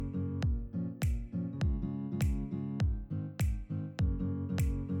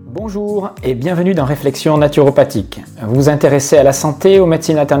Bonjour et bienvenue dans Réflexion naturopathique. Vous vous intéressez à la santé, aux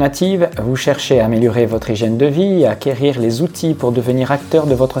médecines alternatives, vous cherchez à améliorer votre hygiène de vie, à acquérir les outils pour devenir acteur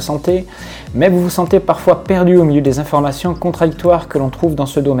de votre santé, mais vous vous sentez parfois perdu au milieu des informations contradictoires que l'on trouve dans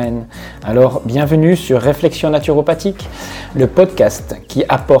ce domaine. Alors bienvenue sur Réflexion naturopathique, le podcast qui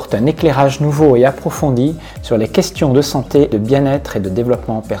apporte un éclairage nouveau et approfondi sur les questions de santé, de bien-être et de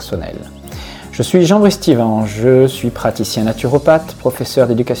développement personnel. Je suis Jean-Brice Thivan, je suis praticien naturopathe, professeur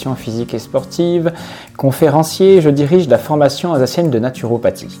d'éducation physique et sportive, conférencier et je dirige la formation alsacienne de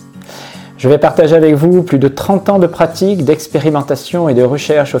naturopathie. Je vais partager avec vous plus de 30 ans de pratique, d'expérimentation et de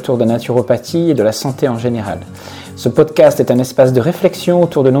recherche autour de la naturopathie et de la santé en général. Ce podcast est un espace de réflexion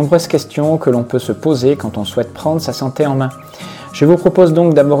autour de nombreuses questions que l'on peut se poser quand on souhaite prendre sa santé en main. Je vous propose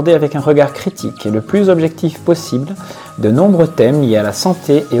donc d'aborder avec un regard critique et le plus objectif possible de nombreux thèmes liés à la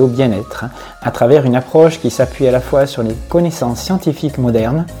santé et au bien-être, à travers une approche qui s'appuie à la fois sur les connaissances scientifiques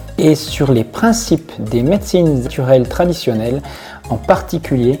modernes et sur les principes des médecines naturelles traditionnelles, en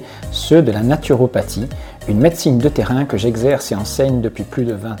particulier ceux de la naturopathie, une médecine de terrain que j'exerce et enseigne depuis plus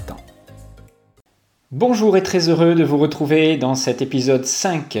de 20 ans. Bonjour et très heureux de vous retrouver dans cet épisode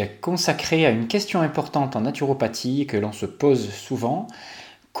 5 consacré à une question importante en naturopathie que l'on se pose souvent.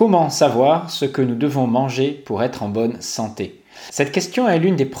 Comment savoir ce que nous devons manger pour être en bonne santé ? Cette question est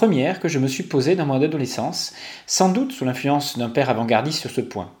l'une des premières que je me suis posée dans mon adolescence, sans doute sous l'influence d'un père avant-gardiste sur ce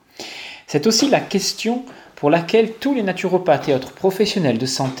point. C'est aussi la question pour laquelle tous les naturopathes et autres professionnels de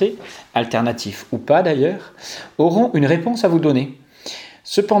santé, alternatifs ou pas d'ailleurs, auront une réponse à vous donner.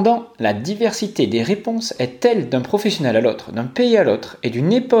 Cependant, la diversité des réponses est telle d'un professionnel à l'autre, d'un pays à l'autre et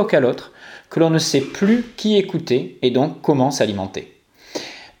d'une époque à l'autre que l'on ne sait plus qui écouter et donc comment s'alimenter.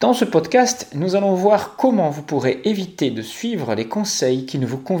 Dans ce podcast, nous allons voir comment vous pourrez éviter de suivre les conseils qui ne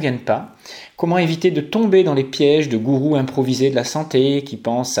vous conviennent pas, comment éviter de tomber dans les pièges de gourous improvisés de la santé qui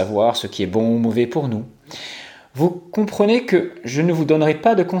pensent savoir ce qui est bon ou mauvais pour nous. Vous comprenez que je ne vous donnerai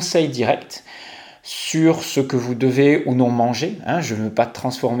pas de conseils directs sur ce que vous devez ou non manger, je ne veux pas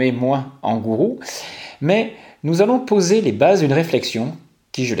transformer moi en gourou, mais nous allons poser les bases d'une réflexion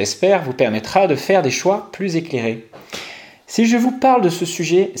qui, je l'espère, vous permettra de faire des choix plus éclairés. Si je vous parle de ce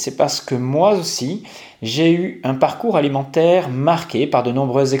sujet, c'est parce que moi aussi, j'ai eu un parcours alimentaire marqué par de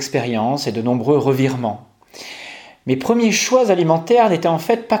nombreuses expériences et de nombreux revirements. Mes premiers choix alimentaires n'étaient en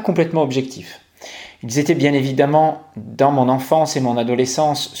fait pas complètement objectifs. Ils étaient bien évidemment, dans mon enfance et mon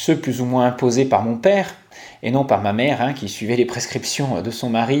adolescence, ceux plus ou moins imposés par mon père, et non par ma mère, qui suivait les prescriptions de son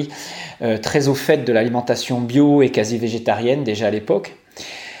mari, très au fait de l'alimentation bio et quasi végétarienne déjà à l'époque.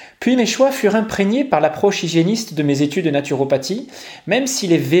 Puis mes choix furent imprégnés par l'approche hygiéniste de mes études de naturopathie, même si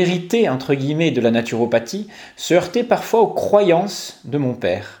les vérités entre guillemets de la naturopathie se heurtaient parfois aux croyances de mon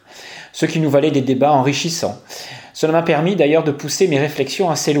père, ce qui nous valait des débats enrichissants. Cela m'a permis d'ailleurs de pousser mes réflexions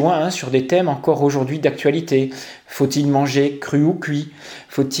assez loin sur des thèmes encore aujourd'hui d'actualité. Faut-il manger cru ou cuit ?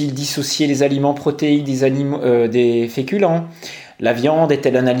 Faut-il dissocier les aliments protéiques des féculents ? La viande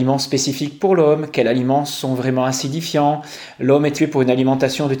est-elle un aliment spécifique pour l'homme ? Quels aliments sont vraiment acidifiants ? L'homme est tué pour une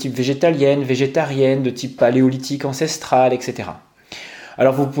alimentation de type végétalienne, végétarienne, de type paléolithique ancestral, etc.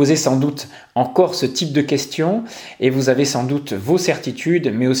 Alors vous vous posez sans doute encore ce type de questions et vous avez sans doute vos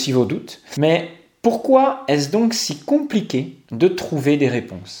certitudes mais aussi vos doutes. Mais pourquoi est-ce donc si compliqué de trouver des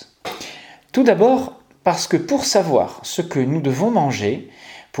réponses ? Tout d'abord parce que pour savoir ce que nous devons manger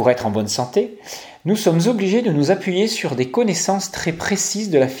pour être en bonne santé, nous sommes obligés de nous appuyer sur des connaissances très précises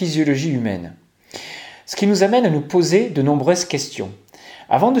de la physiologie humaine. Ce qui nous amène à nous poser de nombreuses questions.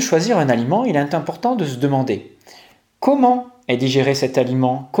 Avant de choisir un aliment, il est important de se demander comment est digéré cet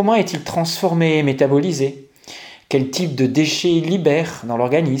aliment ? Comment est-il transformé et métabolisé ? Quel type de déchets il libère dans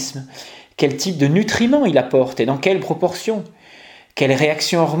l'organisme ? Quel type de nutriments il apporte et dans quelle proportion ? Quelle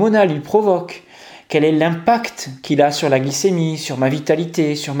réaction hormonale il provoque ? Quel est l'impact qu'il a sur la glycémie, sur ma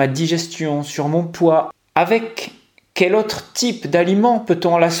vitalité, sur ma digestion, sur mon poids ? Avec quel autre type d'aliments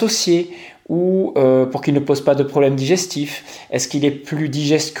peut-on l'associer ou pour qu'il ne pose pas de problème digestif ? Est-ce qu'il est plus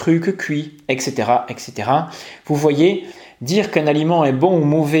digeste cru que cuit ? Etc. etc. Vous voyez, dire qu'un aliment est bon ou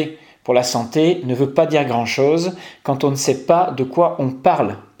mauvais pour la santé ne veut pas dire grand-chose quand on ne sait pas de quoi on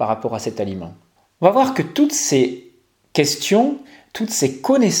parle par rapport à cet aliment. On va voir que toutes ces questions, toutes ces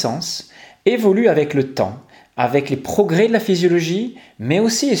connaissances évoluent avec le temps, avec les progrès de la physiologie, mais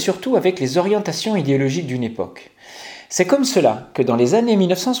aussi et surtout avec les orientations idéologiques d'une époque. C'est comme cela que dans les années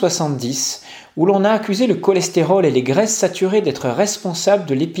 1970, où l'on a accusé le cholestérol et les graisses saturées d'être responsables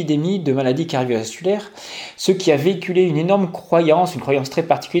de l'épidémie de maladies cardiovasculaires, ce qui a véhiculé une énorme croyance, une croyance très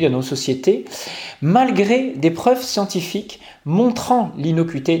particulière dans nos sociétés, malgré des preuves scientifiques montrant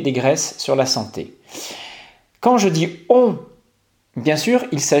l'innocuité des graisses sur la santé. Quand je dis « on », Bien sûr,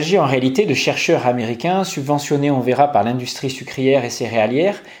 il s'agit en réalité de chercheurs américains subventionnés, on verra, par l'industrie sucrière et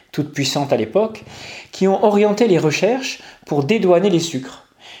céréalière, toute puissante à l'époque, qui ont orienté les recherches pour dédouaner les sucres.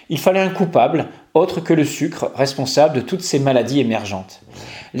 Il fallait un coupable, autre que le sucre, responsable de toutes ces maladies émergentes.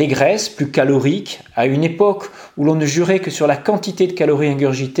 Les graisses, plus caloriques, à une époque où l'on ne jurait que sur la quantité de calories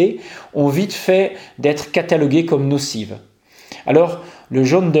ingurgitées, ont vite fait d'être cataloguées comme nocives. Alors, le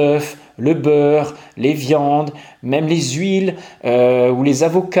jaune d'œuf, le beurre, les viandes, même les huiles ou les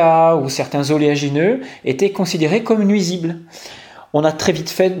avocats ou certains oléagineux étaient considérés comme nuisibles. On a très vite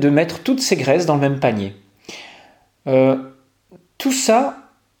fait de mettre toutes ces graisses dans le même panier. Tout ça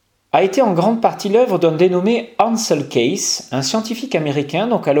a été en grande partie l'œuvre d'un dénommé Ansel Keys, un scientifique américain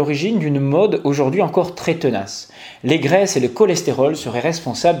donc à l'origine d'une mode aujourd'hui encore très tenace. Les graisses et le cholestérol seraient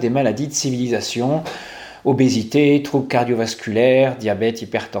responsables des maladies de civilisation, obésité, troubles cardiovasculaires, diabète,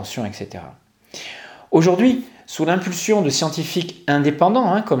 hypertension, etc. Aujourd'hui, sous l'impulsion de scientifiques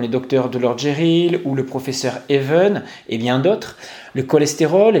indépendants, comme les docteurs Delord Gerrill ou le professeur Even et bien d'autres, le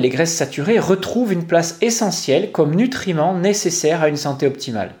cholestérol et les graisses saturées retrouvent une place essentielle comme nutriments nécessaires à une santé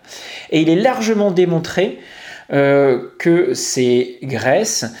optimale. Et il est largement démontré que ces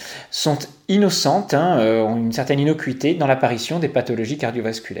graisses sont innocentes, ont une certaine innocuité dans l'apparition des pathologies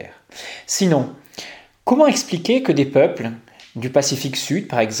cardiovasculaires. Sinon, comment expliquer que des peuples du Pacifique Sud,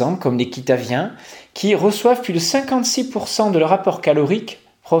 par exemple, comme les Kitaviens, qui reçoivent plus de 56% de leur apport calorique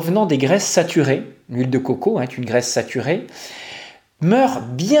provenant des graisses saturées, l'huile de coco est une graisse saturée, meurent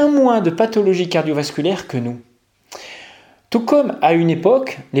bien moins de pathologies cardiovasculaires que nous. Tout comme à une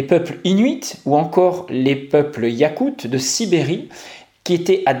époque, les peuples inuits ou encore les peuples yakoutes de Sibérie, qui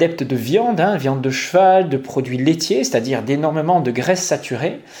étaient adeptes de viande, viande de cheval, de produits laitiers, c'est-à-dire d'énormément de graisses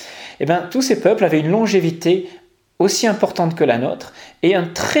saturées, tous ces peuples avaient une longévité aussi importante que la nôtre et un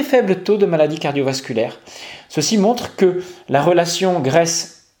très faible taux de maladies cardiovasculaires. Ceci montre que la relation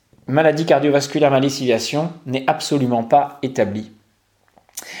graisse, maladie cardiovasculaire, maladie civilisation n'est absolument pas établie.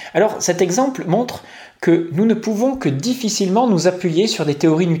 Alors cet exemple montre que nous ne pouvons que difficilement nous appuyer sur des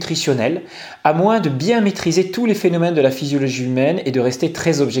théories nutritionnelles, à moins de bien maîtriser tous les phénomènes de la physiologie humaine et de rester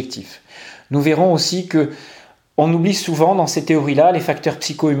très objectifs. Nous verrons aussi que on oublie souvent dans ces théories-là les facteurs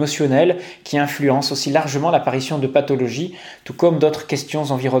psycho-émotionnels qui influencent aussi largement l'apparition de pathologies, tout comme d'autres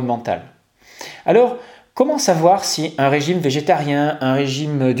questions environnementales. Alors, comment savoir si un régime végétarien, un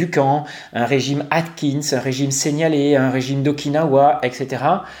régime Dukan, un régime Atkins, un régime Signalé, un régime d'Okinawa, etc.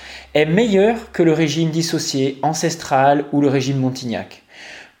 est meilleur que le régime dissocié, ancestral ou le régime Montignac ?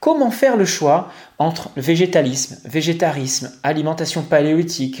 Comment faire le choix entre le végétalisme, végétarisme, alimentation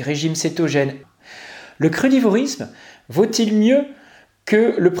paléolithique, régime cétogène ? Le crudivorisme vaut-il mieux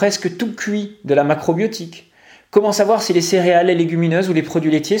que le presque tout cuit de la macrobiotique ? Comment savoir si les céréales, les légumineuses ou les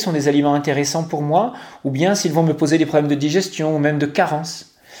produits laitiers sont des aliments intéressants pour moi, ou bien s'ils vont me poser des problèmes de digestion ou même de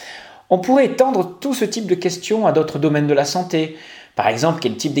carence ? On pourrait étendre tout ce type de questions à d'autres domaines de la santé. Par exemple,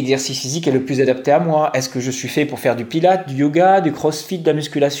 quel type d'exercice physique est le plus adapté à moi ? Est-ce que je suis fait pour faire du pilates, du yoga, du crossfit, de la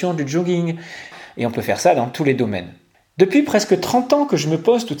musculation, du jogging ? Et on peut faire ça dans tous les domaines. Depuis presque 30 ans que je me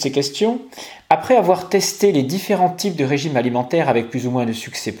pose toutes ces questions, après avoir testé les différents types de régimes alimentaires avec plus ou moins de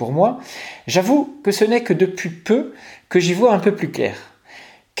succès pour moi, j'avoue que ce n'est que depuis peu que j'y vois un peu plus clair.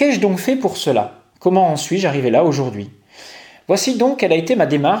 Qu'ai-je donc fait pour cela ? Comment en suis-je arrivé là aujourd'hui ? Voici donc quelle a été ma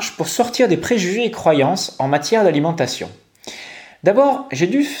démarche pour sortir des préjugés et croyances en matière d'alimentation. D'abord, j'ai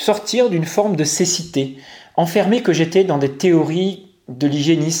dû sortir d'une forme de cécité, enfermé que j'étais dans des théories de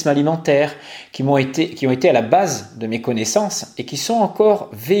l'hygiénisme alimentaire qui ont été à la base de mes connaissances et qui sont encore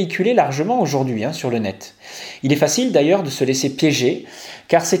véhiculées largement aujourd'hui sur le net. Il est facile d'ailleurs de se laisser piéger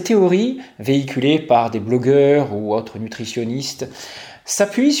car ces théories, véhiculées par des blogueurs ou autres nutritionnistes,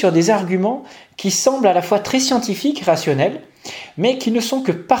 s'appuient sur des arguments qui semblent à la fois très scientifiques, rationnels, mais qui ne sont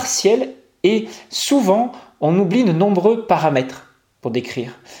que partiels et souvent on oublie de nombreux paramètres pour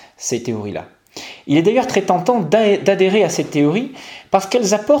décrire ces théories-là. Il est d'ailleurs très tentant d'adhérer à ces théories parce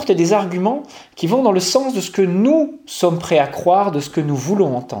qu'elles apportent des arguments qui vont dans le sens de ce que nous sommes prêts à croire, de ce que nous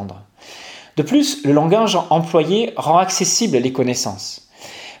voulons entendre. De plus, le langage employé rend accessible les connaissances.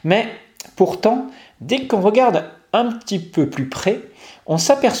 Mais pourtant, dès qu'on regarde un petit peu plus près, on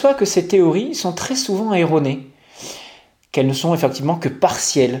s'aperçoit que ces théories sont très souvent erronées, qu'elles ne sont effectivement que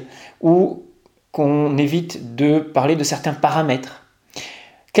partielles ou qu'on évite de parler de certains paramètres.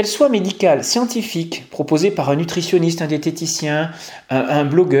 Qu'elles soient médicales, scientifiques, proposées par un nutritionniste, un diététicien, un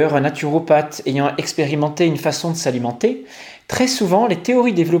blogueur, un naturopathe ayant expérimenté une façon de s'alimenter, très souvent les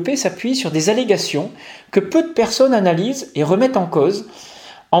théories développées s'appuient sur des allégations que peu de personnes analysent et remettent en cause.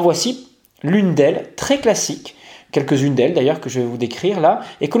 En voici l'une d'elles, très classique, quelques-unes d'elles d'ailleurs que je vais vous décrire là,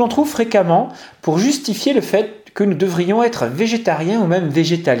 et que l'on trouve fréquemment pour justifier le fait que nous devrions être végétariens ou même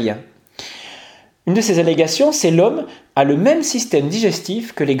végétaliens. Une de ces allégations, c'est l'homme a le même système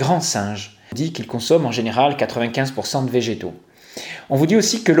digestif que les grands singes. On dit qu'il consomme en général 95% de végétaux. On vous dit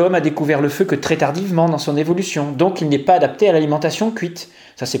aussi que l'homme a découvert le feu que très tardivement dans son évolution, donc il n'est pas adapté à l'alimentation cuite.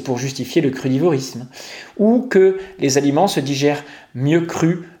 Ça, c'est pour justifier le crudivorisme. Ou que les aliments se digèrent mieux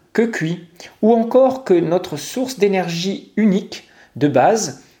crus que cuits. Ou encore que notre source d'énergie unique, de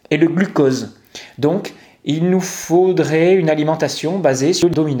base, est le glucose. Donc, il nous faudrait une alimentation basée sur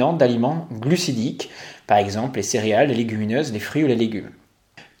une dominante d'aliments glucidiques, par exemple les céréales, les légumineuses, les fruits ou les légumes.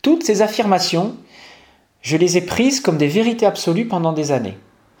 Toutes ces affirmations, je les ai prises comme des vérités absolues pendant des années.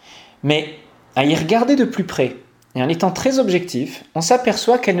 Mais à y regarder de plus près, et en étant très objectif, on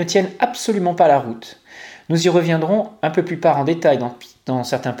s'aperçoit qu'elles ne tiennent absolument pas la route. Nous y reviendrons un peu plus tard en détail dans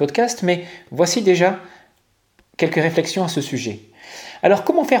certains podcasts, mais voici déjà quelques réflexions à ce sujet. Alors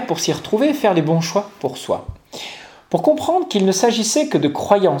comment faire pour s'y retrouver et faire les bons choix pour soi ? Pour comprendre qu'il ne s'agissait que de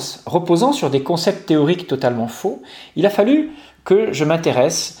croyances reposant sur des concepts théoriques totalement faux, il a fallu que je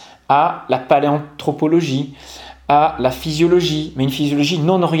m'intéresse à la paléanthropologie, à la physiologie, mais une physiologie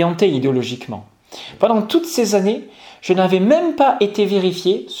non orientée idéologiquement. Pendant toutes ces années, je n'avais même pas été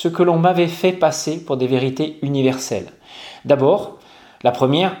vérifier ce que l'on m'avait fait passer pour des vérités universelles. D'abord, la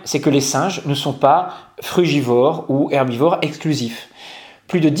première, c'est que les singes ne sont pas frugivores ou herbivores exclusifs.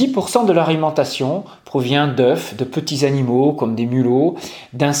 Plus de 10% de leur alimentation provient d'œufs, de petits animaux comme des mulots,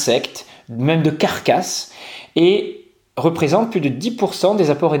 d'insectes, même de carcasses, et représente plus de 10% des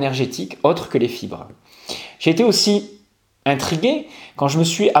apports énergétiques autres que les fibres. J'ai été aussi intrigué quand je me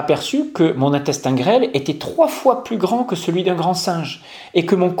suis aperçu que mon intestin grêle était 3 fois plus grand que celui d'un grand singe et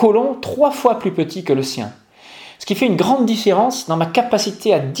que mon côlon 3 fois plus petit que le sien. Ce qui fait une grande différence dans ma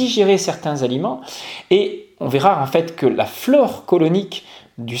capacité à digérer certains aliments, et on verra en fait que la flore colonique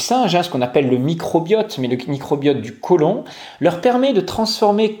du singe, ce qu'on appelle le microbiote, mais le microbiote du côlon, leur permet de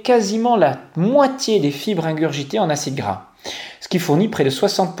transformer quasiment la moitié des fibres ingurgitées en acides gras, ce qui fournit près de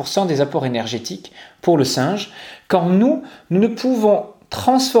 60% des apports énergétiques pour le singe, quand nous ne pouvons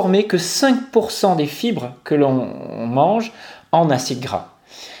transformer que 5% des fibres que l'on mange en acides gras.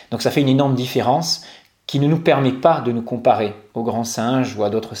 Donc ça fait une énorme différence qui ne nous permet pas de nous comparer aux grands singes ou à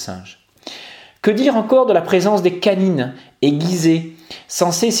d'autres singes. Que dire encore de la présence des canines aiguisées,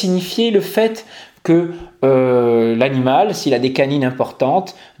 censées signifier le fait que l'animal, s'il a des canines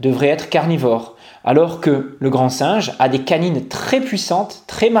importantes, devrait être carnivore, alors que le grand singe a des canines très puissantes,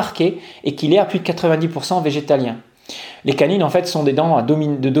 très marquées, et qu'il est à plus de 90% végétalien. Les canines, en fait, sont des dents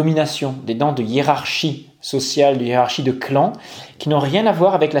de domination, des dents de hiérarchie sociale, de hiérarchie de clan, qui n'ont rien à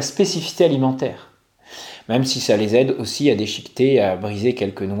voir avec la spécificité alimentaire. Même si ça les aide aussi à déchiqueter, à briser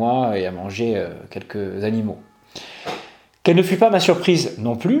quelques noix et à manger quelques animaux. Quelle ne fut pas ma surprise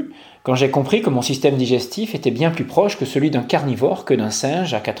non plus quand j'ai compris que mon système digestif était bien plus proche que celui d'un carnivore que d'un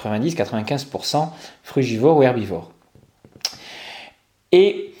singe à 90-95% frugivore ou herbivore.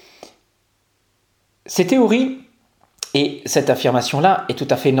 Et ces théories et cette affirmation-là est tout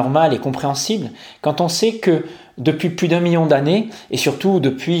à fait normale et compréhensible quand on sait que depuis plus d'1 million d'années, et surtout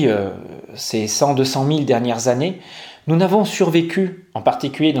depuis ces 100-200 000 dernières années, nous n'avons survécu, en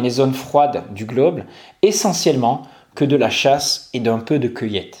particulier dans les zones froides du globe, essentiellement que de la chasse et d'un peu de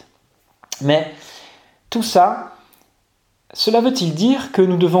cueillette. Mais tout ça, cela veut-il dire que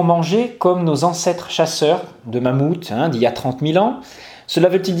nous devons manger comme nos ancêtres chasseurs de mammouths d'il y a 30 000 ans ? Cela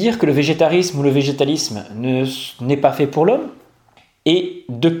veut-il dire que le végétarisme ou le végétalisme n'est pas fait pour l'homme ? Et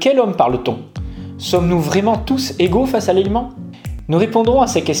de quel homme parle-t-on ? Sommes-nous vraiment tous égaux face à l'aliment ? Nous répondrons à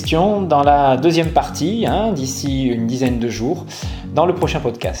ces questions dans la deuxième partie, d'ici une dizaine de jours, dans le prochain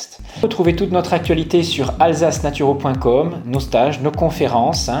podcast. Retrouvez toute notre actualité sur alsacenaturo.com, nos stages, nos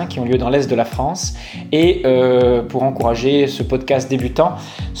conférences qui ont lieu dans l'Est de la France. Et pour encourager ce podcast débutant,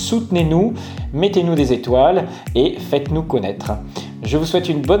 soutenez-nous, mettez-nous des étoiles et faites-nous connaître. Je vous souhaite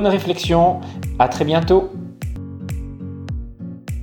une bonne réflexion. À très bientôt.